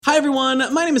Hi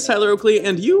everyone, my name is Tyler Oakley,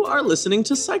 and you are listening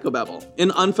to Psychobabble,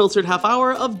 an unfiltered half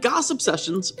hour of gossip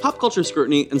sessions, pop culture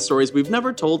scrutiny, and stories we've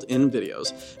never told in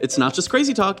videos. It's not just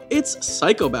crazy talk, it's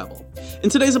Psychobabble. In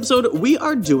today's episode, we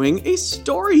are doing a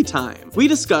story time. We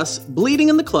discuss bleeding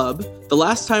in the club, the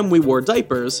last time we wore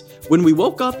diapers, when we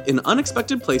woke up in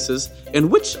unexpected places, and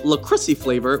which Lacrissy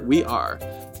flavor we are.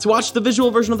 To watch the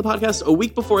visual version of the podcast a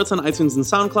week before it's on iTunes and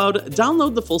SoundCloud,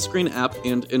 download the Fullscreen app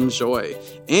and enjoy.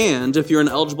 And if you're an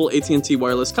eligible AT&T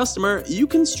wireless customer, you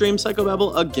can stream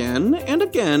Psychobabble again and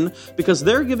again because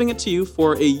they're giving it to you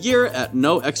for a year at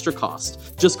no extra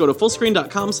cost. Just go to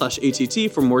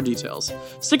fullscreen.com/ATT for more details.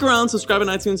 Stick around, subscribe on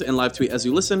iTunes, and live tweet as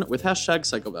you listen with hashtag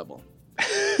Psychobabble.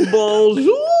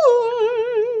 Bonjour,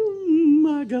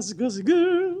 my gossy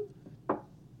girl.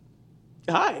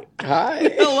 Hi.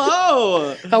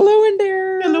 Hello. Hello in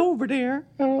there. Hello over there.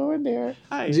 Hello in there.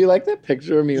 Hi. Do you like that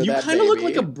picture of me with You that kind of look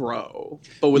baby? like a bro,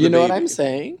 but with a You know baby. what I'm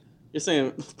saying? You're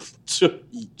saying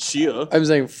chia. I'm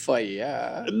saying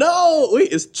fire. No,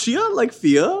 wait, is chia like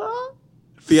Fia?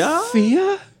 Fia?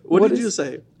 Fia? What did you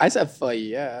say? I said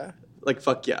fire. Like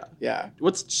fuck yeah. Yeah.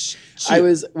 What's chia? I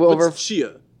was over What's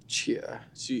chia? chia.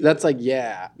 Chia. That's like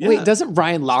yeah. Yeah. Wait, doesn't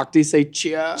Ryan Lochte say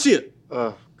chia? Chia.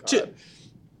 Oh god. Chia.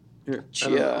 Here, I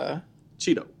don't know. Chia.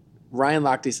 Cheeto. Ryan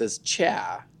Lochte says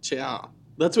cha. Chia.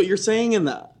 That's what you're saying in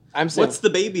that. I'm saying What's the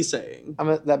baby saying?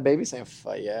 that baby saying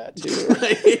fire too.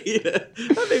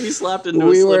 That baby slapped into a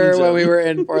we Slim were Jim. when we were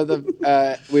in for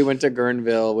the we went to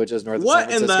Guerneville, which is north of San What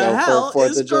in Francisco, the hell for 4th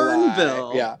is of July.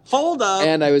 Guerneville? Yeah. Hold up.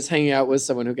 And I was hanging out with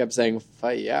someone who kept saying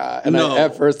fire. And No.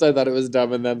 at first I thought it was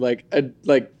dumb, and then like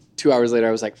 2 hours later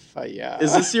I was like fire.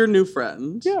 Is this your new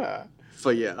friend? Yeah.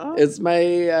 For yeah.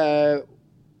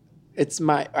 It's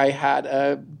my I had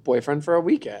a boyfriend for a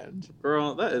weekend.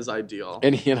 Girl, that is ideal.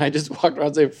 And he and I just walked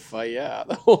around saying fire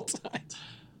the whole time.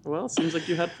 Well, seems like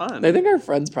you had fun. I think our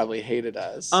friends probably hated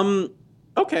us.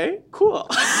 Okay, cool.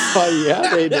 Fire,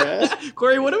 they did.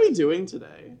 Corey, what are we doing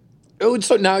today? Oh,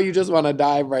 so now you just want to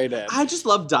dive right in. I just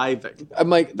love diving. I'm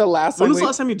like, the last When time was the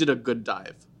last time you did a good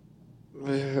dive?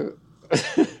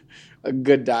 a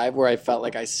good dive where I felt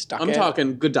like I stuck I'm it.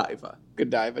 talking good diver. Good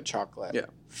dive of chocolate. Yeah.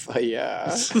 Fire.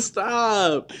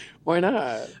 Stop. Why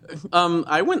not?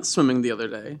 I went swimming the other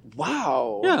day.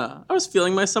 Wow. Yeah, I was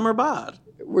feeling my summer bod.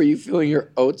 Were you feeling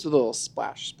your oats with a little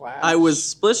splash splash? I was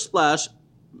splish splash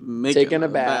making Taking a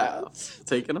bath.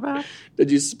 Taking a bath?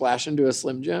 Did you splash into a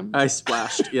Slim Jim? I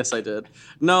splashed. Yes, I did.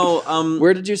 No,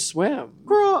 Where did you swim?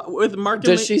 girl, with Mark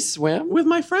Does she swim? with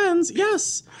my friends,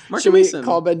 yes. Mark Should and we Mason.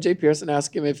 call Ben J. Pierce and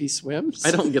ask him if he swims?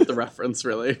 I don't get the reference,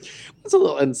 really. It's a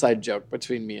little inside joke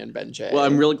between me and Ben J. Well,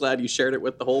 I'm really glad you shared it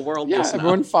with the whole world. Yeah, just now.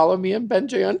 everyone follow me and Ben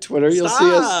J on Twitter. You'll see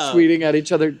us Stop. tweeting at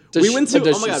each other. Does We went to.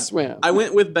 does Oh my she god! swim? I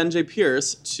went with Ben J.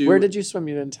 Pierce to. Where did you swim?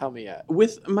 You didn't tell me yet.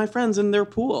 With my friends in their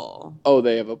pool. Oh,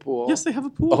 they have a pool. Yes, they have a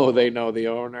pool. Oh, they know the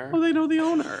owner. Oh, they know the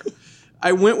owner.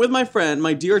 I went with my friend,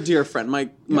 my dear friend,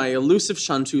 my elusive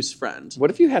chanteuse friend. What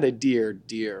if you had a dear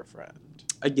friend?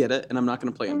 I get it, and I'm not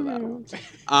going to play into that.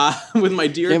 With my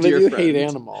dear Can't believe dear you friend. hate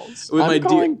animals. With I'm my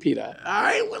calling PETA.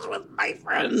 I was with my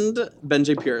friend Ben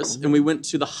J. Pierce, and we went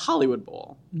to the Hollywood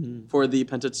Bowl for the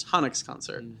Pentatonix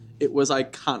concert. It was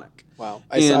iconic. Wow,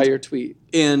 I saw your tweet.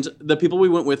 And the people we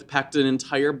went with packed an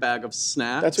entire bag of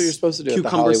snacks. That's what you're supposed to do at the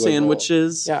Cucumber Hollywood Bowl.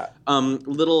 sandwiches. Yeah.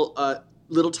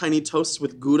 Little tiny toasts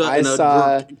with Gouda I and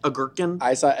saw- a gherkin.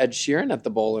 I saw Ed Sheeran at the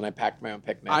bowl, and I packed my own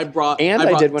picnic. I brought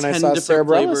did when I 10 saw Sarah different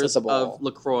Bareilles at flavors the bowl. of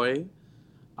LaCroix.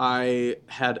 I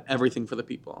had everything for the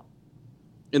people.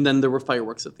 And then there were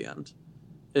fireworks at the end.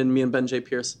 And me and Ben J.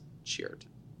 Pierce cheered.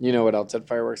 You know what else had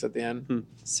fireworks at the end?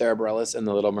 Sarah Bareilles and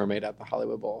the Little Mermaid at the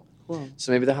Hollywood Bowl. Cool.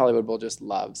 So maybe the Hollywood Bowl just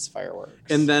loves fireworks.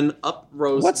 And then up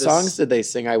rose what songs did they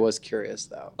sing? I was curious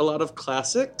though. a lot of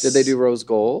classics. Did they do Rose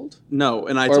Gold? No,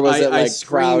 and I Or was it I like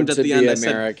screamed Proud at to the be end.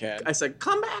 American? I said,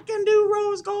 "Come back and do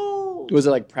Rose Gold." Was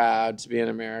it like Proud to be an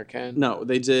American? No,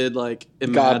 they did like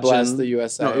Imagine. God Bless the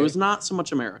USA. No, it was not so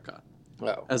much America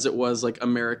Oh. as it was like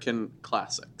American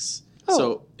classics. Oh.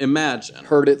 So Imagine.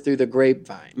 Heard it through the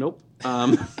grapevine. Nope.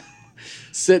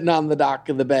 Sitting on the dock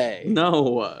of the bay.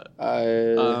 No.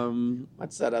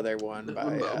 What's that other one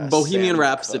by Bohemian Sam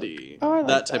Rhapsody. Cooke? Oh, I like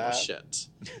that type that. of shit.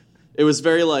 It was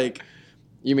very like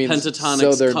You mean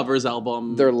Pentatonix their- covers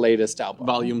album, Their latest album.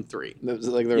 Volume 3. It was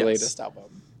like their Yes. latest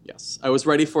album. Yes, I was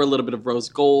ready for a little bit of Rose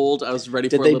Gold. I was ready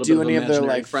Did for a they little do bit of any of their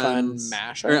Imaginary like fun Friends.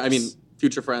 mashups? Or, I mean,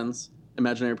 Future Friends,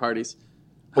 Imaginary Parties.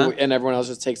 Huh? And everyone else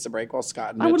just takes the break while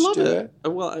Scott and I would Mitch love do it.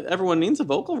 Well, everyone needs a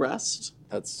vocal rest.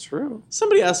 That's true.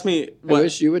 Somebody asked me I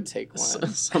wish you would take one.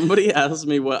 Somebody asked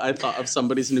me what I thought of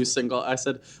somebody's new single. I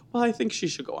said, well, I think she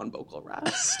should go on vocal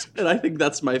rest. And I think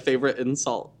that's my favorite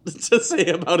insult to say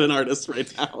about an artist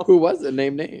right now. Who was it?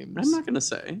 Name names. I'm not going to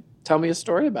say. Tell me a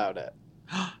story about it.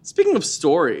 Speaking of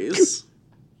stories,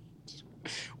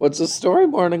 What's a story,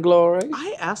 Morning Glory?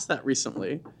 I asked that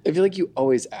recently. I feel like you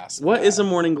always ask What that. is a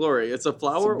morning glory? It's a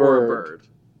flower It's a or a bird. bird?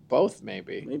 Both,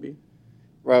 maybe. Maybe.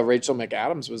 Well, Rachel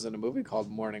McAdams was in a movie called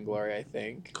Morning Glory, I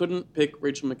think. Couldn't pick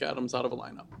Rachel McAdams out of a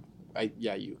lineup.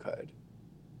 Yeah, you could.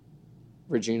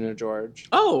 Regina George.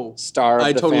 Oh, Star of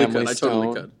I the totally Family could. I Stone.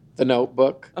 totally could. The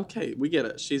Notebook. Okay, we get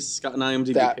it. She's got an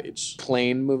IMDb That page.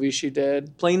 Plane movie she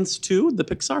did. Planes 2, the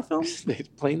Pixar film?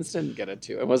 Planes didn't get it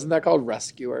too. And wasn't that called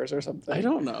Rescuers or something? I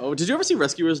don't know. Did you ever see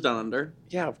Rescuers Down Under?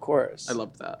 Yeah, of course. I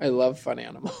loved that. I love fun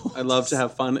animals. I love to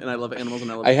have fun, and I love animals,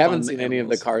 and I love I haven't fun seen any of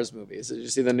the animals. Cars movies. Did you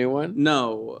see the new one?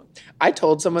 No. I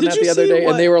told someone Did that you the other see day,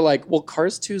 what- and they were like, "Well,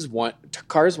 Cars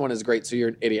 1 is great, so you're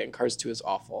an idiot, and Cars 2 is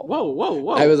awful." Whoa.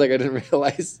 I was like, I didn't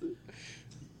realize.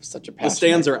 Such a The passionate.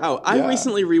 stands are out. I Yeah.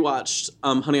 recently rewatched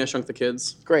Honey, I Shrunk the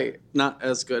Kids. Great. Not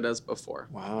as good as before.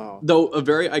 Wow. Though a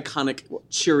very iconic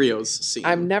Cheerios scene.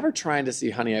 I'm never trying to see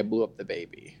Honey, I Blew Up the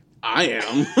Baby. I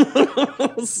am.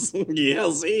 Yeah,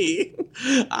 see?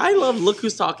 I love Look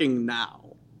Who's Talking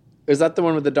Now. Is that the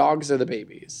one with the dogs or the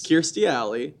babies? Kirstie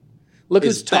Alley. Look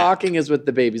is Who's Talking is with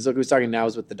the babies. Look Who's Talking Now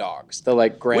is with the dogs. The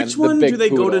like grand. Which the one big do they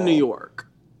go to poodle. New York?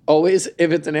 Always,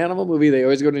 if it's an animal movie, they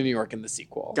always go to New York in the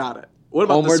sequel. Got it. What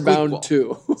about Homeward the Bound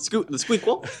Squeakquel? 2. The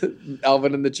Squeakquel?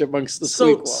 Alvin and the Chipmunks, the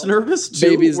So, Squeakquel. Snurvis 2,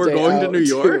 Baby's we're Day going to Out New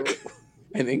York? 2.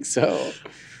 I think so.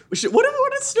 What is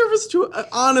Snurvis 2?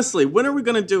 Honestly, when are we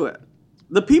going to do it?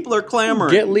 The people are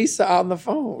clamoring. Get Lisa on the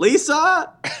phone.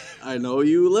 Lisa, I know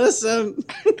you listen.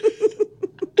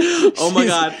 Oh my She's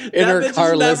God. in her bitch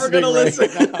car is never listening gonna right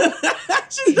listen. now.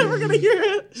 She's never going to hear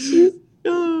it.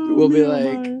 Oh, We'll be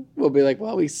my. like,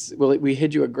 well, we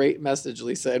hid you a great message,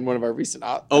 Lisa, in one of our recent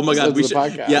Oh my God, we should.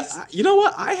 podcast. Yeah, you know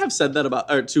what? I have said that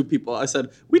about two people. I said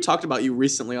we talked about you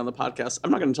recently on the podcast.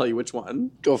 I'm not going to tell you which one.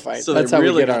 Go fight. So That's they how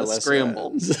really we get our gotta list. scramble.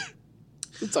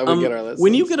 That's how we get our list.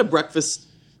 When you get a breakfast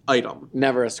item,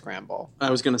 Never a scramble.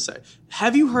 I was going to say,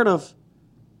 have you heard of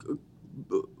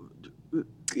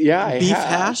Yeah, I beef have.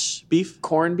 hash?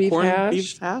 Corned beef hash.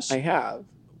 beef hash? I have.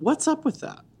 What's up with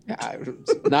that? Yeah,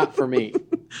 not for me.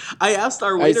 I asked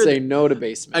our I waiter. say no to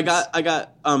basements. I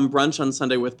got brunch on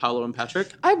Sunday with Paolo and Patrick.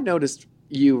 I've noticed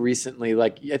you recently,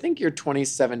 like I think your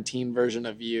 2017 version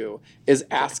of you is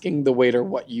asking the waiter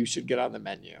what you should get on the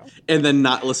menu, And then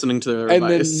not listening to their and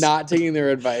advice. then not taking their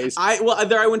advice. I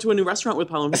went to a new restaurant with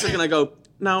Paolo and Patrick, and I go,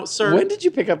 now, sir, When did you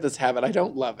pick up this habit? I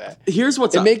don't love it. here's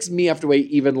what's It up. makes me have to wait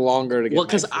even longer to get. Well, my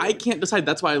because food. I can't decide.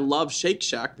 That's why I love Shake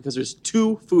Shack, because there's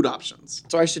two food options.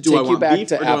 So I should Do I take you want back beef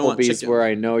to or do I want Applebee's, chicken? where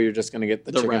I know you're just going to get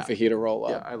the chicken wrap. fajita roll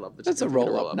up. Yeah, I love the That's a chicken fajita roll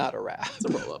up, roll-up. not a wrap. It's a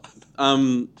roll up.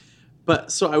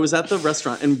 But so I was at the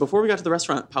restaurant, and before we got to the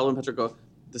restaurant, Paolo and Patrick go,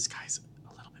 this guy's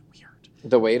a little bit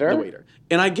weird. The waiter. The waiter.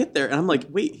 And I get there, and I'm like,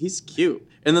 wait, he's cute.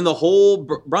 And then the whole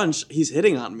brunch, he's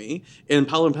hitting on me. And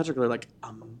Paolo and Patrick are like,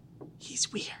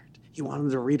 he's weird. He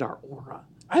wanted to read our aura.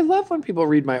 I love when people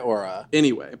read my aura.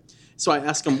 Anyway, so I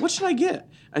asked him, what should I get?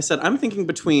 I said, I'm thinking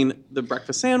between the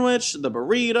breakfast sandwich, the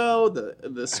burrito,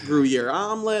 the Gruyere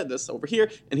omelet, this over here.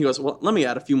 And he goes, well, let me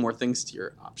add a few more things to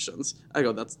your options. I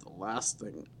go, that's the last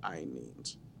thing I need.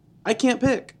 I can't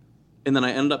pick. And then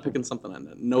I ended up picking something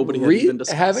that nobody had even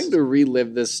discussed. Having to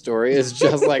relive this story is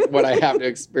just like what I have to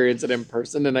experience it in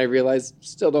person, and I realize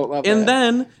still don't love it. And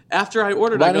then after I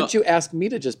ordered, why don't you ask me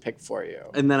to just pick for you?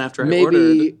 And then after I Maybe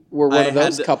ordered, we're one I of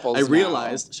those had to- couples. I now.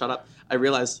 realized, shut up. I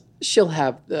realized she'll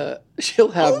have the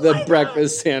my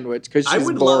breakfast sandwich because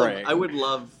she's boring. I would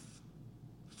love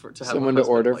to have Someone a to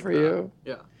order husband for like that. you.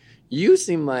 Yeah. You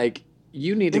seem like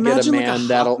you need to get a Imagine like a man hot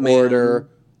that'll man. order.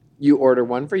 You order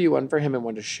one for you, one for him, and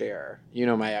one to share. You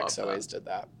know, my ex Love that. always did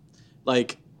that,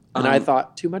 Like, and I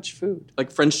thought too much food.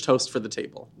 like French toast for the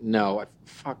table. No,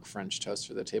 fuck French toast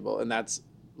for the table, and that's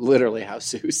literally how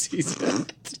Sue sees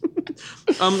it.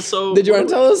 So Did you want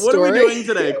to tell a What are we story? doing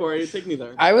today, Corey? Take me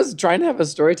there. I was trying to have a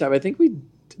story time. I think we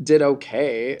did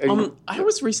okay. I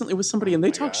was recently with somebody and they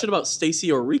my talked God. shit about Stacey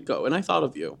Orico, and I thought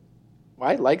of you.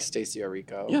 I like Stacey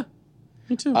Orico. Yeah,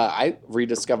 me too. I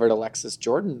rediscovered Alexis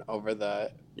Jordan over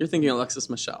the. You're thinking Alexis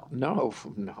Michelle. No,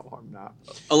 I'm not.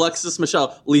 Alexis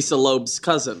Michelle, Lisa Loeb's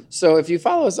cousin. So if you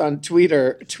follow us on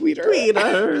Twitter.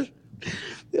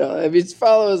 Yeah, if you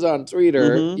follow us on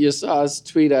Twitter, Mhm. you saw us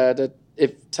tweet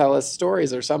tell us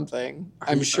stories or something.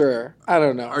 I'm sure. I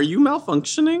don't know. Are you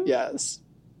malfunctioning? Yes.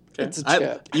 Okay. It's a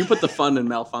chip. You put the fun in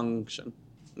malfunctioning.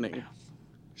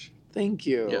 Thank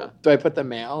you. Yeah. Do I put the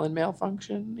mal in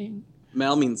malfunctioning?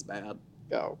 Mal means bad.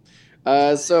 Go.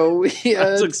 So we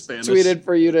Took Spanish. tweeted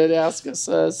for you to ask us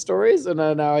stories, and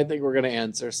now I think we're going to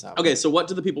answer some. Okay, so what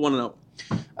do the people want to know?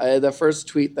 The first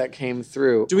tweet that came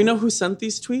through. Do we know who sent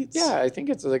these tweets? Yeah, I think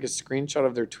it's like a screenshot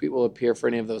of their tweet will appear for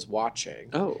any of those watching.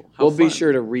 Oh, how We'll be fun.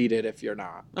 sure to read it if you're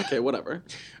not. Okay, whatever.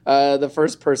 The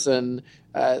first person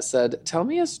said, "Tell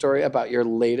me a story about your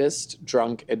latest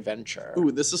drunk adventure."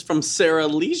 Ooh, this is from Sarah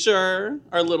Leisure,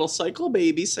 our little cycle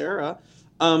baby, Sarah.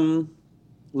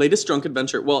 Latest drunk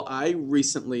adventure. Well, I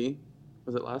recently,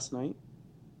 was it last night?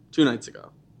 2 nights ago.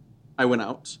 I went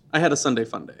out. I had a Sunday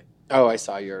fun day. Oh, I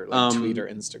saw your tweet or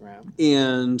Instagram.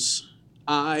 And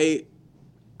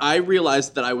I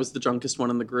realized that I was the drunkest one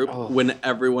in the group when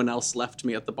everyone else left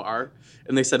me at the bar.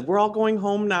 And they said, we're all going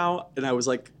home now. And I was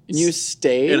like... And you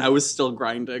stayed? And I was still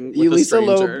grinding with you a Lisa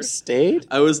stranger. Loeb stayed?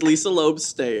 I was Lisa Loeb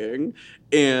staying.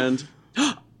 And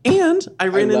I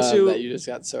ran into... that you just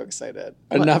got so excited.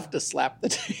 What? Enough to slap the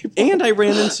table. And I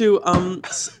ran into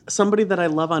somebody that I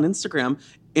love on Instagram.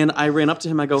 And I ran up to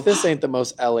him. I go... This ain't the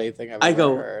most LA thing I've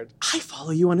ever heard. I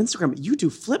follow you on Instagram. You do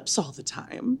flips all the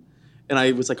time. And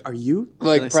I was like, are you?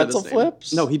 Like pretzel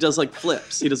flips? No, he does like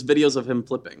flips. He does videos of him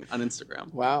flipping on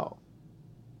Instagram. Wow.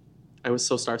 I was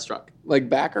so starstruck. Like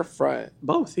back or front?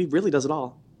 Both. He really does it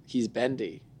all. He's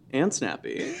bendy. And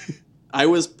snappy. I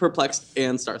was perplexed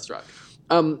and starstruck.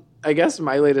 I guess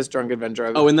my latest drunk adventure...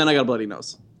 and then I got a bloody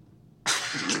nose.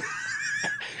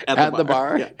 At the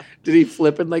bar? Yeah. Did he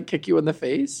flip and like kick you in the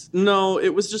face? No,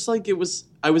 it was just like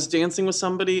I was dancing with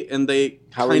somebody and they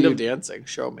How were you dancing?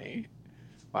 Show me.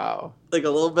 Wow. Like a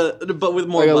little bit, but with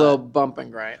more like butt. a little bump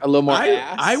and grind. A little more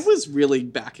ass. I was really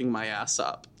backing my ass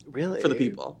up. Really? For the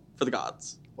people. For the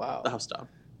gods. Wow. The house down.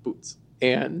 Boots.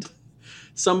 And?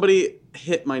 Somebody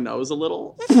hit my nose a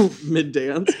little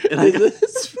mid-dance. And Is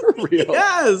this for real?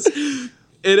 Yes!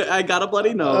 I got a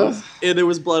bloody nose, and it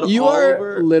was blood all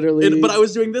over. Literally... But I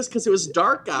was doing this because it was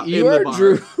dark out in the bar.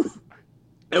 Drew...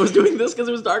 I was doing this because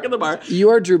it was dark in the bar.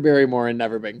 You are Drew Barrymore and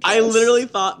Never Been Kissed. I literally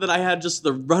thought that I had just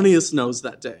the runniest nose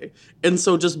that day. And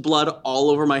so just blood all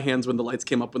over my hands when the lights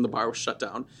came up when the bar was shut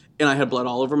down. And I had blood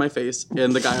all over my face.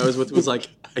 And the guy I was with was like,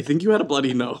 I think you had a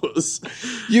bloody nose.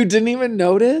 You didn't even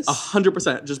notice?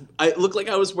 100%. Just I looked like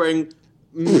I was wearing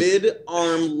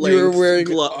mid-arm length you were wearing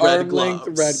red length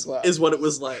gloves. red gloves. Is what it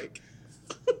was like.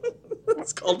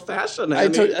 It's called fashion. I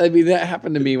mean, that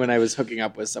happened to me when I was hooking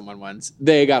up with someone once.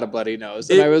 They got a bloody nose.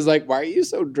 And I was like, why are you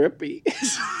so drippy?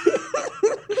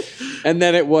 And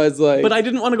then it was like... But I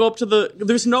didn't want to go up to the...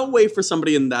 There's no way for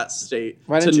somebody in that state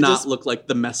to not look like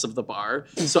the mess of the bar.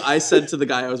 So I said to the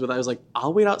guy I was with, I was like,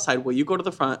 I'll wait outside. Will you go to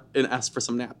the front and ask for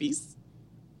some nappies?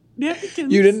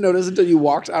 Napkins. You didn't notice until you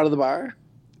walked out of the bar?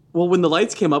 Well, when the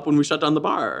lights came up when we shut down the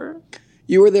bar.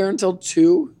 You were there until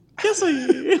 2? Yes,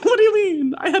 what do you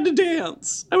mean? I had to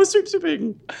dance. I was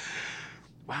sweeping.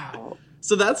 Wow.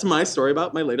 So that's my story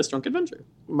about my latest drunk adventure.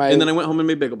 And then I went home and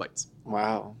made bagel bites.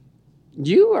 Wow.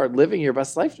 You are living your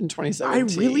best life in 2017.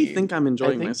 I really think I'm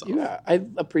enjoying myself. Yeah, I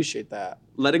appreciate that.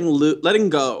 Letting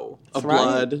go of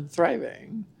blood.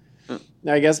 Thriving.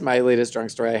 Now, I guess my latest drunk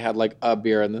story, I had like a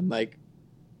beer and then like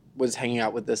was hanging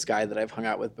out with this guy that I've hung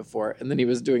out with before. And then he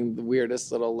was doing the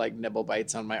weirdest little like nibble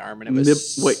bites on my arm. And it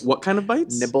was... Wait, what kind of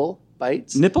bites? Nibble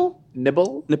bites. Nipple?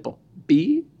 Nibble. Nipple.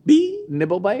 Bee? Bee?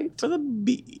 Nibble bite? For the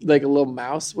bee. Like a little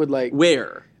mouse would like...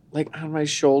 Where? Like on my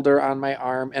shoulder, on my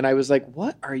arm. And I was like,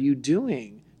 what are you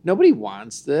doing? Nobody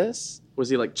wants this. Was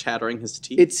he like chattering his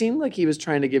teeth? It seemed like he was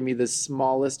trying to give me the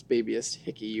smallest, babiest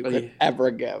hickey you could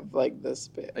ever give. Like this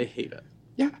big. I hate it.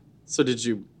 Yeah. So did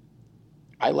you...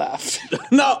 I left.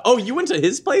 No. Oh, you went to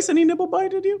his place and he nibble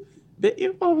bited you? Bit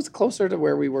you? Well, it was closer to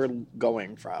where we were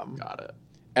going from. Got it.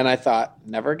 And I thought,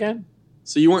 never again?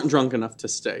 So you weren't drunk enough to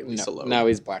stay, Lisa Loeb? Now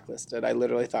he's blacklisted. I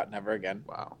literally thought never again.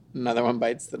 Wow. Another one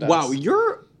bites the dust. Wow,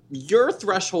 your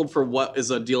threshold for what is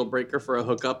a deal breaker for a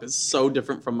hookup is so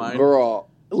different from mine. Girl,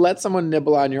 let someone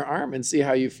nibble on your arm and see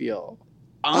how you feel.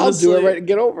 Honestly, I'll do it right.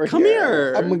 Get over come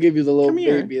here. I'm going to give you the little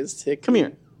babyest hickey. Come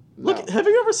here. No. Look, have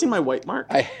you ever seen my white mark?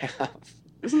 I have.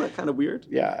 Isn't that kind of weird?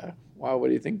 Yeah. Wow, what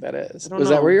do you think that is? Was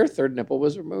that where your third nipple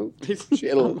was removed? She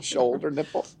had a little shoulder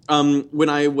nipple. When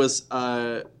I was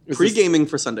pre-gaming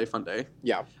for Sunday Fun Day,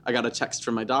 yeah, I got a text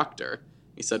from my doctor.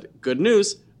 He said, "Good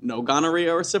news, no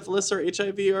gonorrhea or syphilis or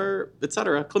HIV or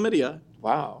etc. chlamydia."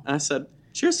 Wow. And I said,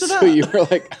 "Cheers to that." So you were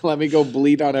like, "Let me go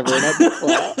bleed on everyone at the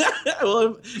club."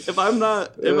 Well, if I'm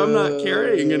not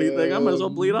carrying anything, I might as well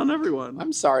bleed on everyone.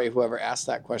 I'm sorry, whoever asked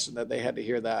that question, that they had to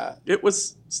hear that. It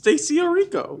was Stacey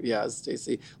Orico. Yeah,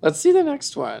 Stacey. Let's see the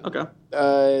next one.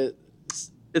 Okay.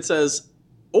 It says,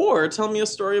 or tell me a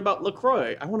story about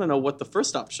LaCroix. I want to know what the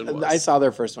first option was. I saw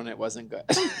their first one. It wasn't good.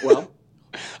 Well,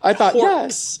 I thought,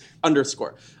 Horks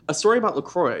 _ a story about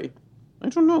LaCroix. I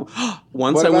don't know.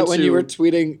 Once what I about went when to, you were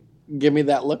tweeting, give me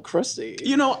that LaCrusty?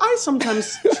 You know, I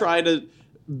sometimes try to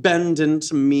bend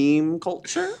into meme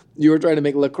culture. You were trying to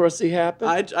make LaCrusty happen?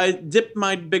 I dip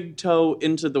my big toe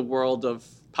into the world of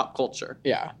pop culture.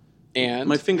 Yeah. And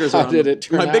My fingers how are did it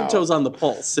turn my big out? toes on the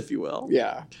pulse, if you will.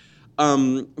 Yeah.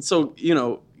 So, you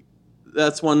know,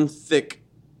 that's one thick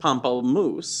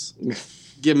pamplemousse.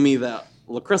 Give me that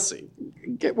LaCrusty.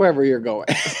 Get wherever you're going.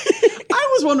 I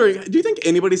was wondering, do you think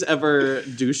anybody's ever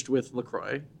douched with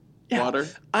LaCroix water?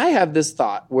 I have this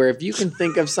thought where if you can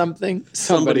think of something,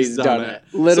 somebody's done it.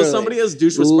 Literally. So somebody has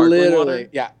douched with sparkling water?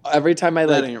 Yeah. Every time I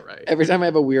That ain't right. Every time I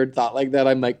have a weird thought like that,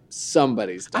 I'm like,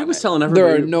 somebody's done it. I was telling everybody.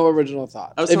 There are no original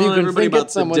thoughts. I was if telling you can everybody think it, about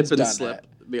the someone's dip and done slip it.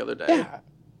 the other day. Yeah.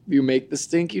 You make the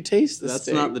stink, you taste the That's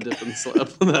stink. not the dip and slip.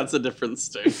 That's a different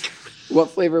stink.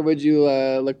 What flavor would you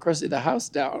LaCrusty the house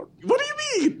down? What do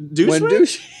you mean? Douche When with?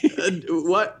 douche?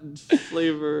 What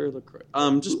flavor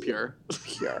LaCroix? Just pure.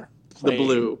 Pure. The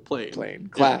blue, plain. Plain.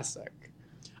 Classic.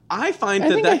 I find I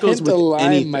think that a goes hint with of lime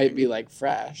anything. might be like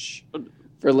fresh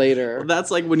for later. That's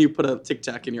like when you put a Tic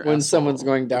Tac in your When asshole someone's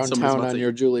going and someone's downtown about on to-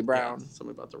 your Julie Brown. Yeah,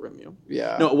 someone about to rim you.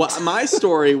 Yeah. No, what my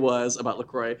story was about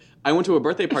LaCroix. I went to a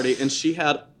birthday party and she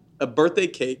had a birthday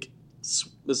cake. This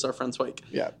is our friend Swike.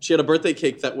 Yeah. She had a birthday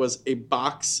cake that was a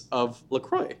box of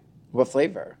LaCroix. What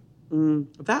flavor?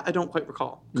 That I don't quite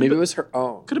recall. Maybe it was her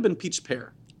own. Could have been peach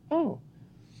pear. Oh.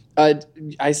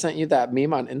 I sent you that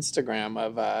meme on Instagram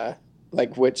of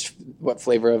like what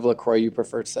flavor of LaCroix you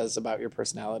prefer says about your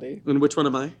personality. And which one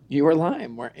am I? You were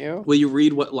lime, weren't you? Will you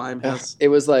read what lime has? It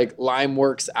was like lime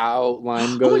works out, lime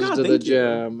Oh my goes God, to the thank you.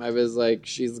 gym. I was like,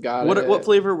 she's got it. What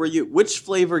flavor were you? Which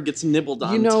flavor gets nibbled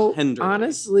on You know, tenderly?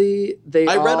 honestly,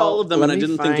 I read all of them let and I me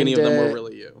didn't think any of them were find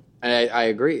really you. it. I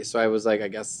agree. So I was like, I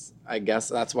guess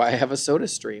that's why I have a soda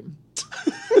stream.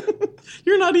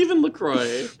 You're not even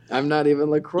LaCroix. I'm not even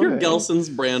LaCroix. You're Gelson's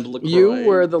brand LaCroix. You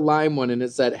were the lime one, and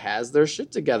it said has their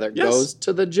shit together. Yes. Goes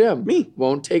to the gym. Me.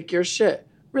 Won't take your shit.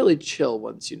 Really chill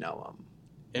once you know him.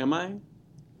 Am I?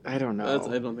 I don't know.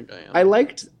 I don't think I am. I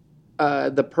liked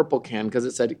the purple can because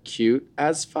it said cute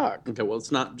as fuck. Okay, well,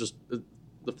 it's not just...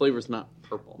 The flavor's not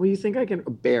purple. Well, you think I can...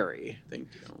 Berry. Thank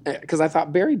you. Because I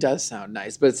thought berry does sound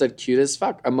nice, but it said cute as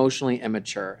fuck, emotionally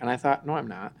immature. And I thought, no, I'm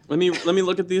not. Let me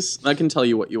look at these. I can tell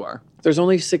you what you are. There's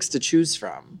only 6 to choose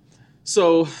from.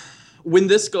 So when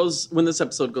this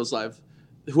episode goes live,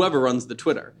 whoever runs the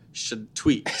Twitter should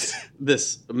tweet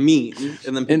this meme,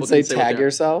 and then people And say can say what tag they are.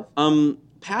 yourself.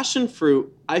 Passion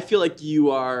fruit. I feel like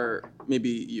you are maybe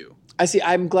you. I see.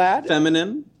 I'm glad.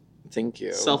 Feminine, Thank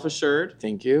you. self-assured,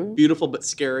 Thank you. beautiful but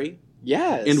scary,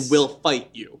 Yes. and will fight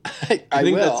you. I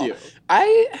think will. that's you.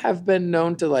 I have been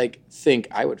known to think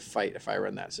I would fight if I were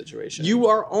in that situation. You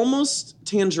are almost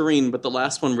Tangerine, but the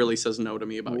last one really says no to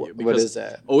me about you. What is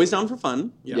it? Always down for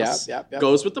fun. Yes. Yep.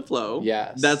 Goes with the flow.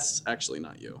 Yes. That's actually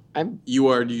not you. I'm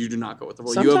You do not go with the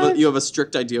flow. Sometimes- You have a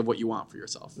strict idea of what you want for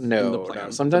yourself. in the no.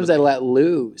 plan, Sometimes for I the- let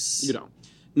loose. You don't.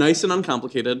 Nice and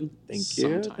uncomplicated. Thank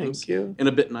you. Sometimes. Thank you. And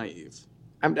a bit naive.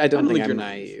 I don't I don't think think I'm you're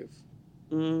naive.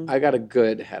 Mm, I got a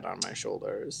good head on my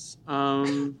shoulders.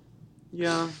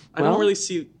 yeah. I Well- don't really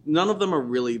see. None of them are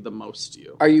really the most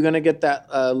you. Are you gonna get that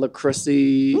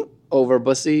LaCrusty over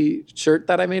Bussy shirt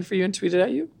that I made for you and tweeted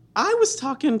at you? I was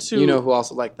talking to. You know who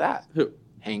also liked that? Who?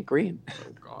 Hank Green. Oh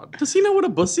God. Does he know what a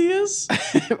bussy is?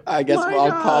 I guess My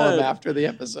I'll call him God. after the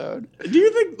episode. Do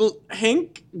you think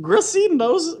Hank Grissy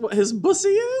knows what his bussy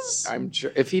is? I'm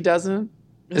sure. If he doesn't,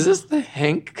 is this the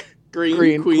Hank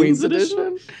Green Queens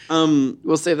edition?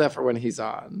 We'll save that for when he's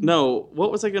on. No.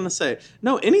 What was I gonna say?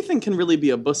 No, anything can really be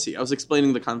a bussy. I was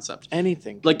explaining the concept.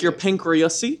 Anything. can Like your be.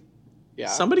 pancreasy. Yeah.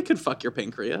 Somebody could fuck your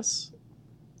pancreas,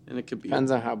 and it could be.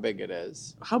 Depends on how big it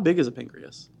is. How big is a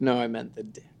pancreas? No, I meant the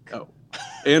dick. Oh,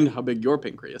 and how big your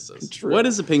pancreas is. True. What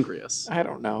is a pancreas? I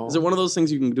don't know. Is it one of those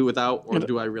things you can do without, or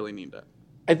do I really need it?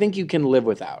 I think you can live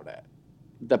without it.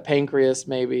 The pancreas,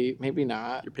 maybe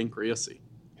not. Your pancreasy.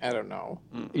 I don't know.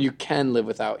 Mm. You can live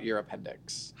without your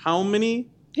appendix. How many?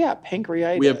 Yeah,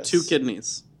 pancreatitis. We have 2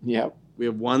 kidneys. Yep. We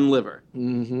have 1 liver.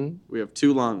 Mm-hmm. We have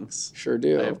 2 lungs. Sure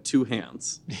do. I have 2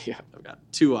 hands. Yeah. I've got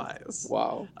 2 eyes.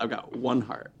 Wow. I've got 1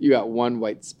 heart. You got 1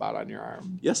 white spot on your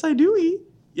arm. Yes, I do eat.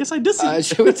 Yes, I do.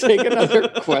 Should we take another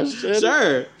question?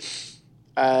 Sure.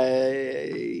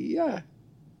 Yeah.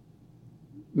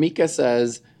 Mika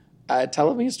says,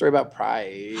 tell me a story about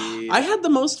Pride. I had the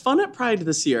most fun at Pride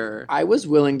this year. I was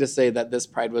willing to say that this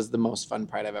Pride was the most fun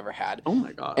Pride I've ever had. Oh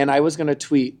my God. And I was going to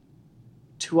tweet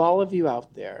to all of you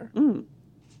out there,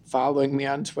 following me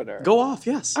on Twitter. Go off,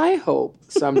 yes. I hope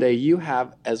someday you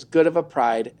have as good of a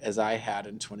Pride as I had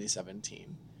in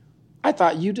 2017. I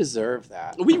thought you deserved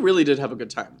that. We really did have a good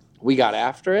time. We got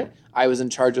after it. I was in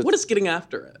charge of... What is getting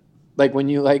after it? Like when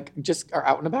you like just are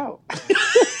out and about. With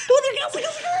your Gassy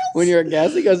Gussy girls? When you're a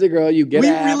Gassy Gussy girl, you get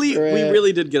after it. We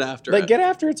really did get after it. Like get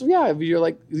after it. So yeah, you're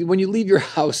like when you leave your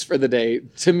house for the day,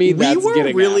 to me that's getting after it.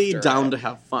 We were really down to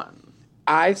have fun.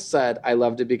 I said I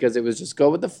loved it because it was just go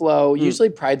with the flow. Usually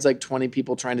Pride's like 20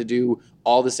 people trying to do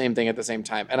all the same thing at the same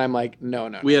time. And I'm like,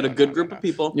 no. We had a good group of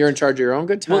people. You're in charge of your own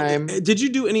good time. Well, did you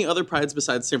do any other Prides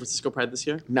besides San Francisco Pride this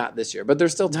year? Not this year, but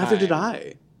there's still time. Neither did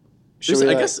I.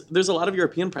 I guess there's a lot of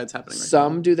European Prides happening right now.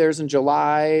 Some do theirs in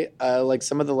July. Like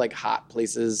some of the like hot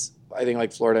places, I think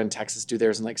like Florida and Texas do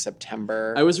theirs in like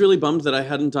September. I was really bummed that I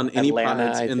hadn't done any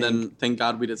Atlanta, Prides. Then thank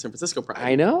God we did San Francisco Pride.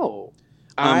 I know.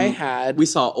 We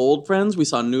saw old friends. We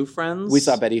saw new friends. We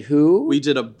saw Betty Who. We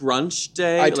did a brunch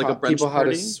day, I like a taught brunch people party.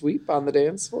 how to sweep on the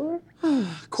dance floor.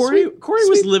 Corey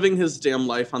was living his damn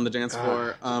life on the dance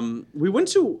floor. We went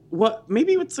to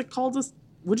maybe it's called a...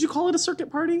 Would you call it a circuit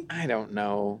party? I don't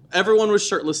know. Everyone was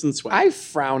shirtless and sweaty. I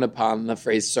frown upon the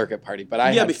phrase circuit party, but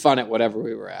I had fun at whatever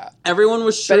we were at. Everyone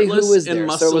was shirtless and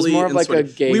muscly. So it was more of like a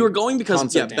gay. We were going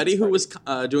because Betty Who was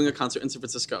doing a concert in San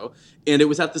Francisco, and it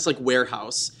was at this like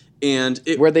warehouse,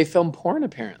 where they film porn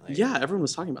apparently. Yeah, everyone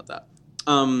was talking about that.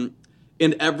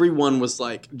 And everyone was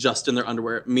like just in their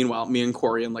underwear. Meanwhile, me and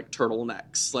Corey in like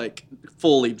turtlenecks, like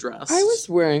fully dressed. I was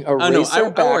wearing a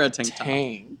racerback I wore a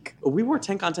tank. We wore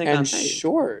tank on tank and on tank.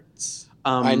 Shorts.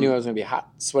 I knew I was going to be hot,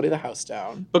 sweaty the house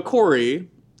down. But Corey,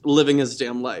 living his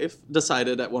damn life,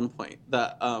 decided at one point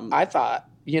that... I thought,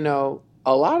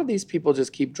 a lot of these people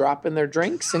just keep dropping their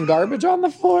drinks and garbage on the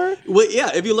floor. Well,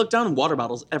 yeah, if you look down, water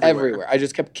bottles everywhere. I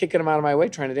just kept kicking them out of my way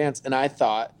trying to dance. And I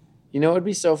thought, it would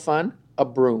be so fun? A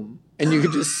broom. And you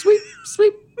could just sweep,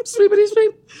 sweep, sweepity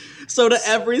sweep. So to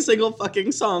every single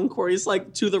fucking song, Corey's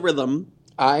like to the rhythm.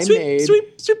 Sweep,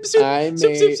 sweep, sweep,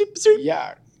 sweep.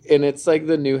 Yeah. And it's like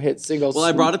the new hit single. Well,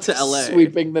 I brought it to LA.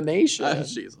 Sweeping the nation.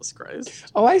 Jesus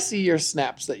Christ. Oh, I see your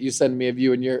snaps that you send me of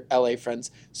you and your LA friends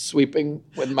sweeping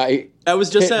with my I was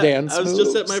just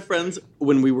at my friends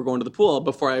when we were going to the pool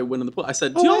before I went in the pool. I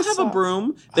said, "Do y'all have a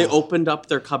broom?" They opened up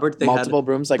their cupboard. They multiple had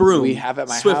brooms like we have at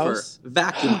my Swiffer, house.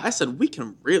 Vacuum. I said, "We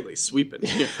can really sweep in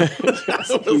here." Yes,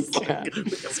 we can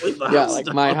sweep the house like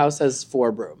down. My house has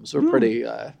 4 brooms. We're pretty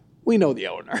we know the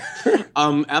owner.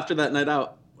 After that night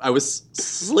out, I was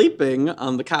sleeping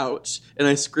on the couch, and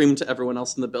I screamed to everyone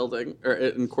else in the building, or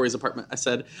in Corey's apartment. I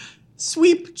said,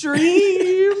 "Sweep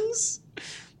dreams."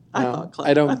 I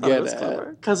don't get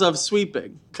it. Because of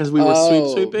sweeping. Because we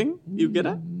were sweeping. You get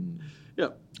it? Yeah.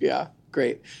 Yeah,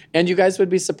 great. And you guys would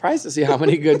be surprised to see how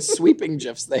many good sweeping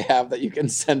GIFs they have that you can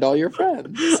send all your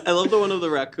friends. I love the one of the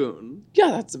raccoon.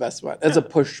 Yeah, that's the best one. That's a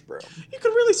push broom. You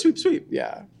could really sweep.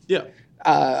 Yeah. Yeah.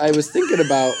 I was thinking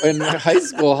about in high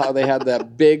school how they had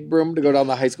that big broom to go down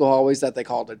the high school hallways that they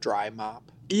called a dry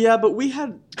mop. Yeah, but we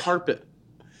had carpet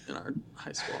in our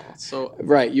high school. So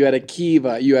right, you had a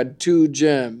Kiva, you had 2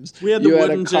 gyms. We had the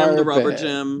wooden gym, the rubber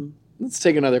gym. Let's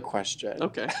take another question.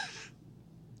 Okay.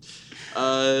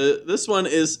 This one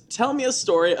is, tell me a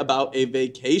story about a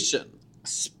vacation.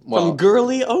 From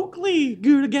Girly Oakley.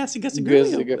 Gassy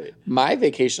Girly Oakley. My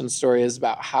vacation story is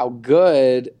about how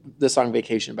good the song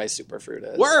Vacation by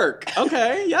Superfruit is. Work.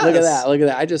 Okay, yes. Look at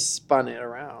that. I just spun it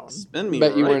around. Spin me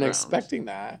But you right weren't around. expecting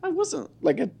that. I wasn't.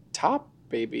 Like a top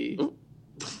baby.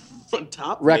 A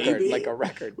top record, baby? like a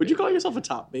record. Would you call yourself a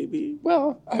top baby?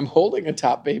 Well, I'm holding a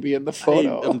top baby in the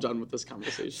photo. I'm done with this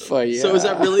conversation. But yeah. So is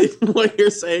that really what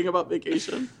you're saying about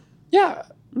vacation? Yeah.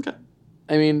 Okay.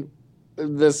 I mean,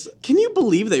 Can you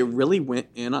believe they really went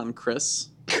in on Chris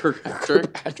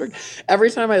Kirkpatrick?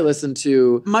 Every time I listen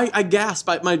to I gasp.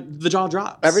 The jaw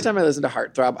drops. Every time I listen to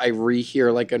Heartthrob, I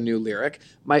rehear like a new lyric.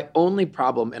 My only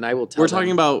problem, and I will tell We're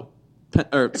talking about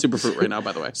Superfruit right now,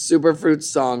 by the way. Superfruit's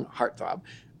song Heartthrob.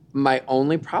 My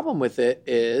only problem with it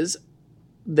is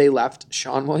they left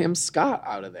Sean William Scott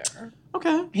out of there.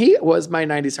 Okay. He was my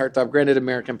 90s heartthrob. Granted,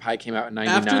 American Pie came out in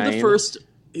 99. After the first...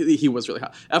 He was really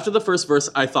hot. After the first verse,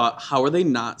 I thought, how are they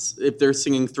not... If they're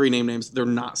singing 3 names, they're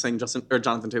not saying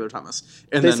Jonathan Taylor Thomas.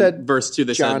 And then said verse 2,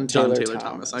 they John said John Taylor Taylor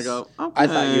Thomas. I go, okay. I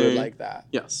thought you would like that.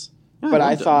 Yes. Yeah, but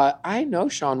I thought, I know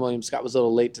Sean William Scott was a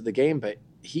little late to the game, but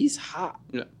he's hot.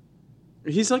 Yeah.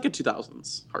 He's like a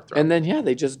 2000s heartthrob. And then,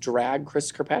 they just drag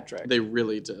Chris Kirkpatrick. They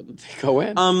really did. They go in.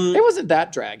 It wasn't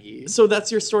that draggy. So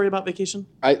that's your story about vacation?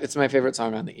 It's my favorite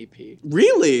song on the EP.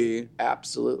 Really?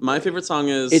 Absolutely. My favorite song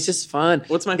is... It's just fun.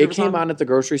 What's my favorite song? It came on at the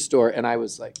grocery store, and I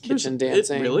was like kitchen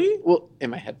dancing. Really? Well,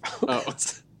 in my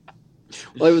headphones. Oh.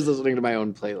 Well, I was listening to my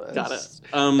own playlist. Got it.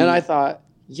 And I thought,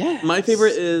 yes. My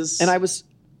favorite is... And I was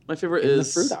My favorite in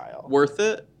is... the fruit aisle. Worth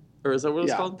It? Or is that what it's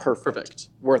Yeah, called? Perfect.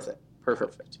 Worth it.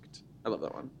 Perfect. I love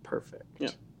that one. Perfect. Yeah.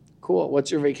 Cool. What's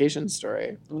your vacation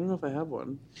story? I don't know if I have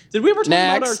one. Did we ever talk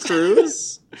about our Next.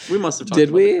 cruise? We must have talked Did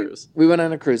about we? the cruise. We went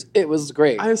on a cruise. It was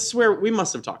great. I swear we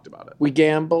must have talked about it. We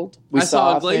gambled. We I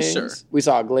saw a things. glacier. We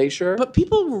saw a glacier. But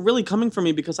people were really coming for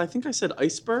me because I think I said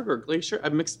iceberg or glacier. I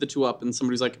mixed the two up and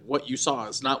somebody's like, what you saw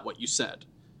is not what you said.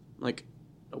 I'm like,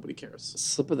 nobody cares.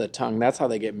 Slip of the tongue. That's how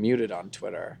they get muted on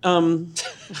Twitter.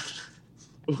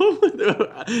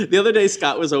 The other day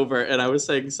Scott was over and I was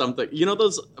saying something. You know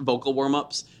those vocal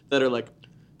warm-ups that are like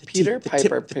Peter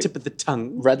Piper. the tip of the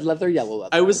tongue. Red leather, yellow leather.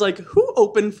 I was like, who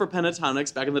opened for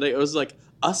Pentatonics back in the day? It was like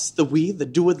us, the we, the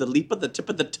duo, the leapa, the tip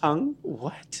of the tongue.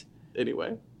 What?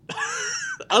 Anyway,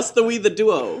 us, the we, the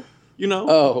duo. You know?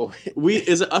 Oh. We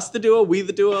is it us the duo, we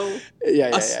the duo?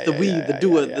 Yeah, Us the we, the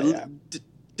duo,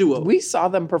 duo. We saw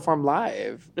them perform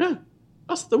live. Yeah.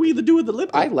 Us the we, the duo, the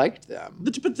lipa. I liked them.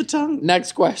 The tip of the tongue.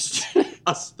 Next question.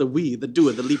 Us the we, the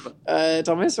duo, the lipa.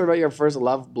 Tell me a story about your first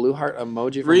love blue heart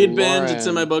emoji. From Read Lauren. binge. It's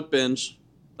in my book binge.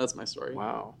 That's my story.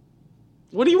 Wow.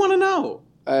 What do you want to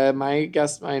know? My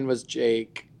guess mine was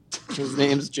Jake. His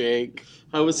name's Jake.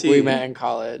 How was he? We met in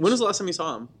college. When was the last time you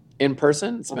saw him? In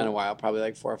person? It's been a while, probably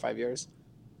like 4 or 5 years.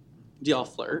 Do y'all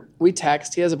flirt? We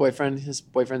text. He has a boyfriend. His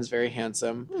boyfriend's very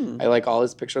handsome. I like all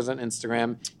his pictures on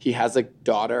Instagram. He has a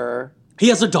daughter. He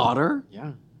has a daughter?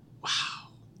 Yeah.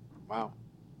 Wow.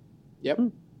 Yep. Hmm.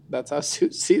 That's how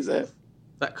Sue sees it.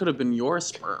 That could have been your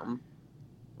sperm.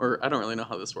 Or I don't really know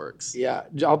how this works. Yeah.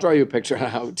 I'll draw you a picture on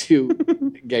how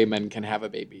 2 gay men can have a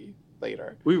baby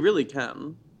later. We really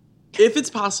can. If it's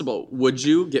possible, would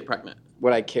you get pregnant?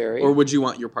 Would I carry? Or would you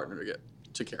want your partner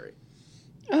to carry?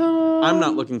 I'm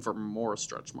not looking for more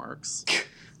stretch marks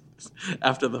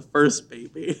after the first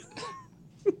baby.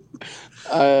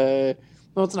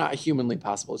 Well, it's not humanly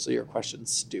possible, so your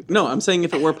question's stupid. No, I'm saying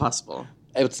if it were possible.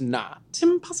 It's not.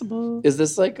 Impossible. Is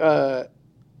this like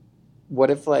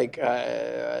what if like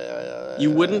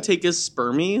you wouldn't take his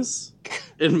spermies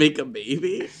and make a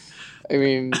baby? I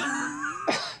mean,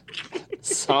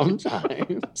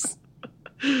 sometimes.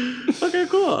 Okay,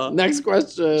 cool. Next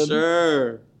question.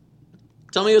 Sure.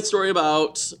 Tell me a story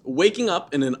about waking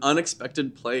up in an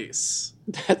unexpected place.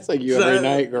 That's like you every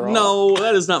night, girl. No,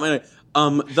 that is not my night.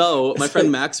 Though my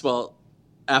friend Maxwell,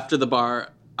 after the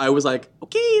bar, I was like,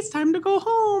 okay, it's time to go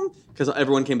home. Because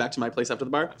everyone came back to my place after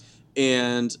the bar.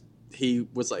 And he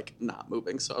was like not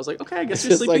moving. So I was like, okay, I guess It's you're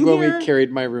just sleeping like when here. we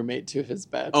carried my roommate to his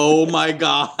bed. Oh my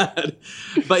God.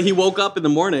 But he woke up in the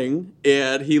morning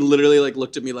and he literally like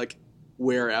looked at me like,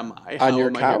 where am I? On your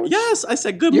am I here? couch? Yes. I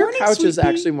said, good Your morning, couch is sweetie."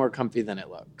 actually more comfy than it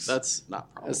looks. That's not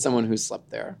probable. As someone who slept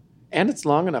there. And it's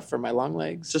long enough for my long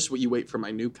legs. Just what you wait for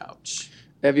my new couch.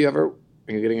 Have you ever...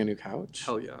 Are you getting a new couch?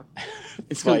 Hell yeah.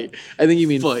 It's fight. I think you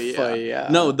mean Fight, yeah.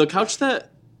 No, the couch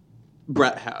that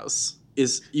Brett has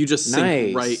is you just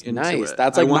sink right into it.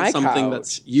 That's I like want my something couch.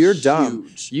 that's You're dumb.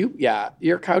 huge.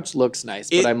 Your couch looks nice,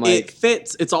 but I'm It like...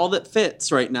 fits. It's all that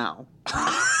fits right now.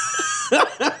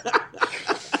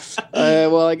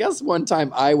 well, I guess one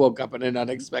time I woke up in an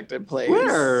unexpected place.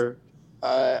 Where?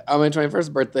 On my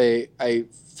 21st birthday, I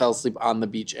fell asleep on the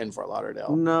beach in Fort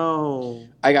Lauderdale. No.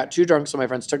 I got too drunk, so my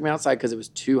friends took me outside because it was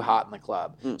too hot in the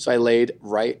club. So I laid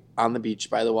right on the beach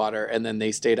by the water, and then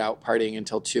they stayed out partying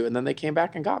until 2, and then they came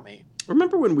back and got me.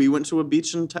 Remember when we went to a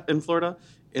beach in Florida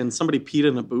and somebody peed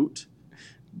in a boot?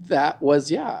 That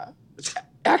was, yeah.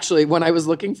 Actually, when I was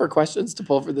looking for questions to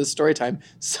pull for this story time,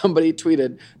 somebody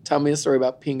tweeted, tell me a story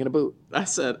about peeing in a boot. I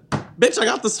said, bitch, I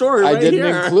got the story right I didn't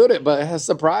here. include it, but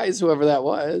surprise, whoever that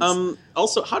was.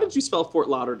 Also, how did you spell Fort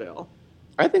Lauderdale?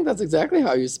 I think that's exactly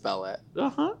how you spell it.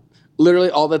 Uh-huh.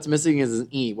 Literally, all that's missing is an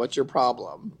E. What's your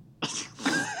problem?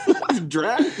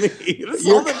 Drag me. It's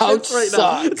Your all that couch fits right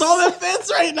sucks. now. It's all that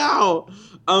fits right now.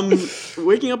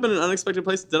 Waking up in an unexpected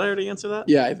place. Did I already answer that?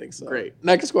 Yeah, I think so. Great.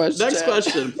 Next question. Next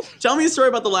question. Tell me a story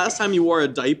about the last time you wore a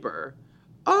diaper.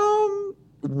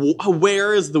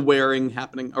 Where is the wearing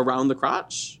happening? Around the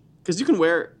crotch? Because you can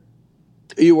wear.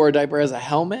 You wore a diaper as a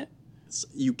helmet?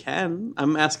 You can.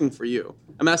 I'm asking for you.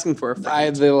 I'm asking for a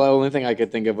friend. The only thing I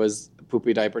could think of was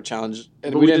poopy diaper challenge,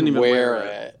 and But we we didn't didn't even wear wear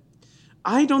it.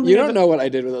 I don't. Think You don't know what I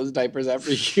did with those diapers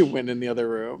after you went in the other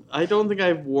room. I don't think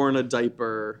I've worn a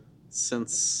diaper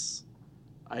since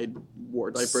I wore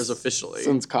diapers officially.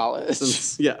 Since college.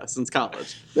 Since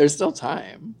college. There's still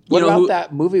time. What know about who-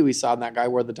 that movie we saw and that guy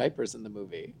wore the diapers in the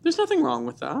movie? There's nothing wrong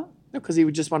with that. No, because he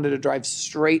just wanted to drive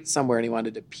straight somewhere and he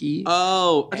wanted to pee.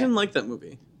 Oh, I didn't like that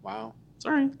movie. Wow.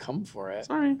 Sorry. Come for it.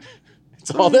 Sorry.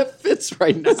 It's all that fits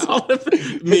right now. It's all that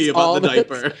me It's about all the that-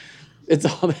 diaper. It's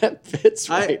all that fits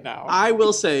right now. I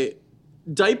will say,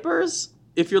 diapers,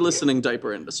 if you're listening,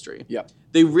 diaper industry, Yep.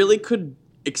 they really could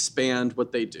expand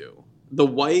what they do. The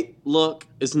white look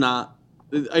is not,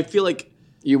 I feel like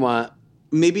You want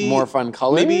maybe more fun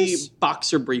colors? Maybe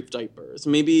boxer brief diapers.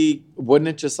 Maybe, Wouldn't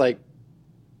it just like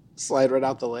slide right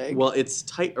out the leg? well, it's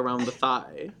tight around the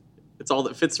thigh. It's all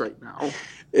that fits right now.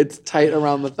 It's tight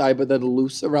around the thigh, but then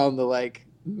loose around the like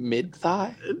mid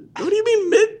thigh. What do you mean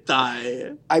mid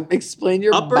thigh? Explain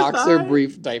your Upper boxer thigh?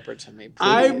 brief diaper to me, please.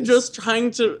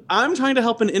 I'm trying to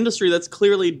help an industry that's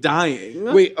clearly dying.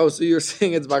 Wait, so you're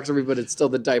saying it's boxer brief, but it's still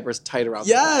the diaper's tight around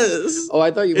the thighs. Yes. Oh,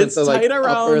 I thought you meant It's the like tight upper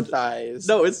around- thighs.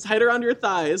 No, it's tight around your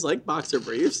thighs like boxer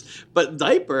briefs, but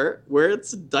diaper where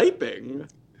it's diping.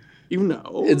 You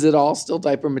know. Is it all still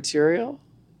diaper material?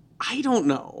 I don't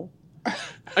know.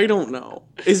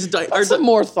 Is Put some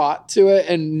more thought to it,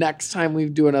 and next time we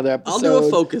do another episode, I'll do a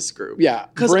focus group. Yeah,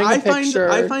 Because bring a I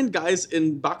picture. find guys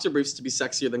in boxer briefs to be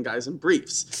sexier than guys in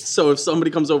briefs. So if somebody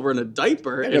comes over in a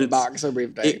diaper in and a boxer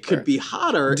brief diaper. it could be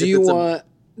hotter. Do if you it's want?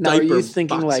 Now, are you diaper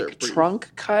thinking boxer like brief.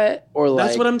 trunk cut or like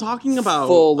That's what I'm talking about.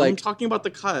 full, I'm like- talking about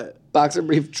the cut. boxer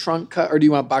brief trunk cut, or do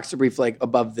you want boxer brief like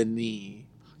above the knee?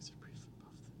 Boxer brief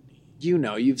above the knee. You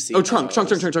know, you've seen. Oh, trunk.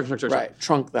 those. Right,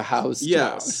 trunk the house.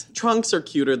 Yes, trunks are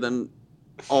cuter than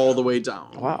all the way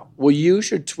down. down. Wow. Well, you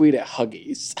should tweet at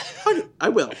Huggies. I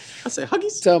will. I say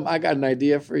Huggies. Tell them I got an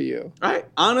idea for you. All right.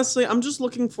 Honestly, I'm just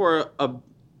looking for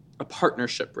a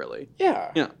partnership. Really.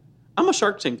 Yeah. Yeah. I'm a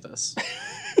Shark Tank.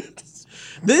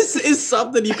 This is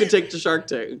something you could take to Shark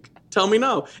Tank. Tell me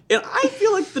no. And I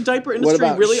feel like the diaper industry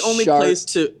about really only Shark plays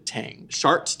to Tank.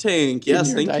 Shark Tank. In Yes,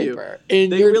 your thank diaper. you. In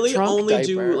They your really trunk only diaper.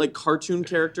 do like cartoon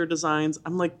character designs.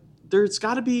 I'm like, there's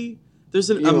got to be a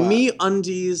You Me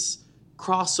Undies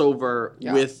crossover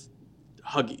Yeah. with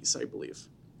Huggies, I believe.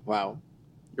 Wow.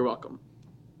 You're welcome.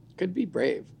 Could be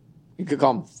brave. You could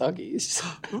call them Thuggies.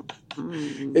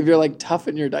 Mm, if you're like tough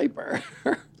in your diaper.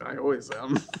 I always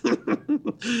am.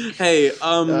 Hey,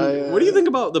 what do you think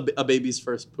about a baby's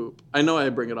first poop? I know I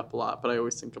bring it up a lot, but I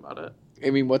always think about it. I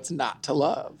mean, what's not to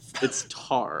love? It's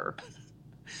tar.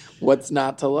 What's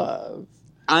not to love?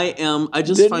 I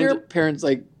just Didn't find your it parents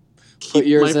like keep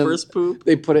yours my in- first poop.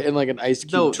 they put it in like an ice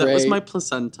cube No, tray? that was my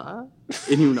placenta,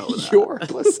 and you know that. Your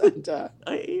placenta.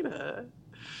 I ate it.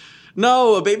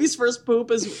 No, a baby's first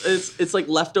poop is it's like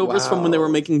leftovers from when they were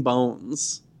Wow. making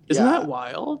bones. Isn't Yeah. that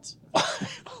wild?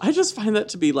 I just find that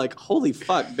to be like, holy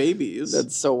fuck, babies.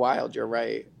 That's so wild. You're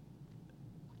right.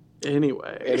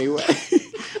 Anyway. Anyway,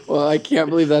 well, I can't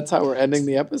believe that's how we're ending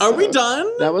the episode. Are we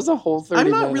done? That was a whole 30 I'm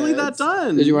minutes. not really that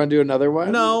done. Did you want to do another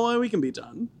one? No, we can be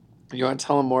done. You want to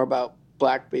tell them more about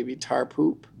black baby tar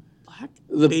poop? Black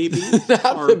The baby not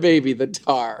tar. the baby, the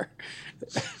tar.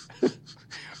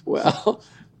 Well,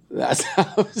 that's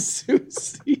how Sue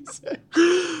sees it.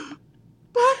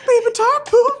 Black baby tar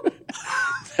poop.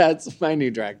 That's my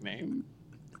new drag name.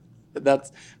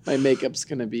 That's my makeup's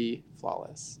gonna be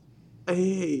flawless. I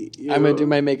hate you. I'm gonna do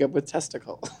my makeup with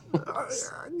testicle.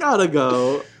 Gotta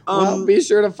go. Well, be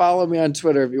sure to follow me on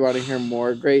Twitter if you want to hear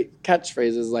more great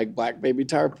catchphrases like black baby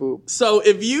tar poop. So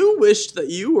if you wished that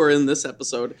you were in this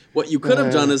episode, what you could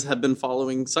have done is have been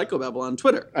following Psychobabble on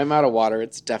Twitter. I'm out of water.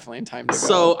 It's definitely time to go.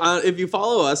 So if you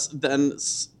follow us, then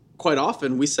quite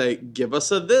often we say, give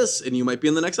us a this, and you might be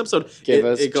in the next episode. Give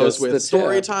us it goes just the with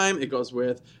story tip. time. It goes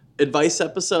with advice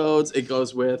episodes. It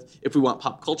goes with if we want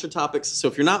pop culture topics. So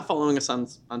if you're not following us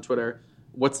on Twitter,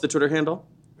 what's the Twitter handle?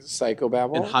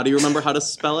 Psychobabble. And how do you remember how to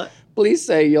spell it? Please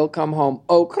say you'll come home.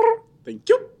 Oh, Thank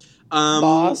you.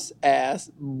 boss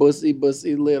ass bussy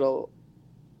little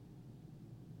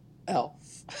elf.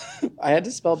 I had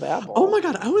to spell babble. Oh my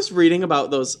god, I was reading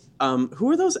about those.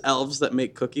 Who are those elves that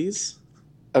make cookies?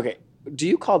 Okay, do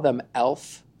you call them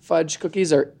elf fudge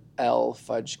cookies or L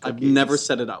fudge cookies? I've never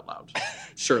said it out loud.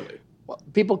 Surely. Well,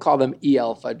 people call them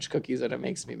EL fudge cookies, and it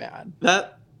makes me mad.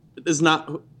 That is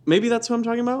not. Maybe that's who I'm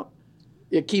talking about?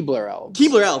 Yeah, Keebler elves.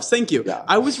 Keebler elves, thank you. Yeah.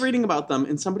 I was reading about them,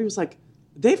 and somebody was like,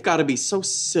 they've got to be so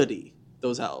sooty,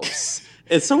 those elves.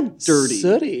 It's so dirty.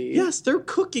 Sooty? Yes, they're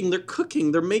cooking.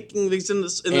 They're making these in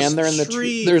this And they're in the tree.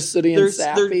 tree. They're sooty and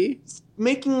sappy.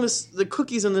 Making the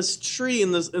cookies in this tree,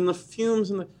 in the fumes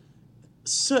and the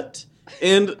soot.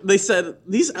 And they said,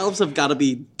 these elves have got to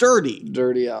be dirty.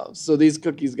 Dirty elves. So these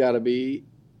cookies got to be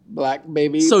black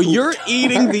baby. So poop you're tar.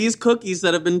 eating these cookies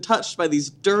that have been touched by these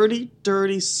dirty,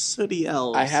 sooty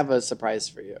elves. I have a surprise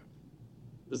for you.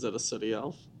 Is it a sooty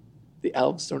elf? The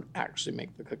elves don't actually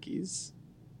make the cookies.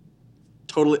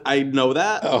 Totally, I know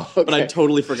that, Oh, but I okay.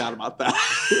 totally forgot about that.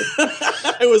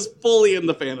 I was fully in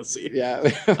the fantasy. Yeah.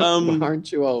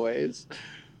 Aren't you always?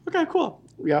 Okay, cool.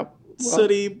 Yep.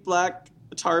 Sooty black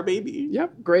tar baby.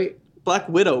 Yep. Great. Black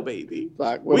widow baby.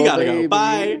 Black We Widow gotta baby. go.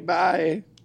 Bye. Bye.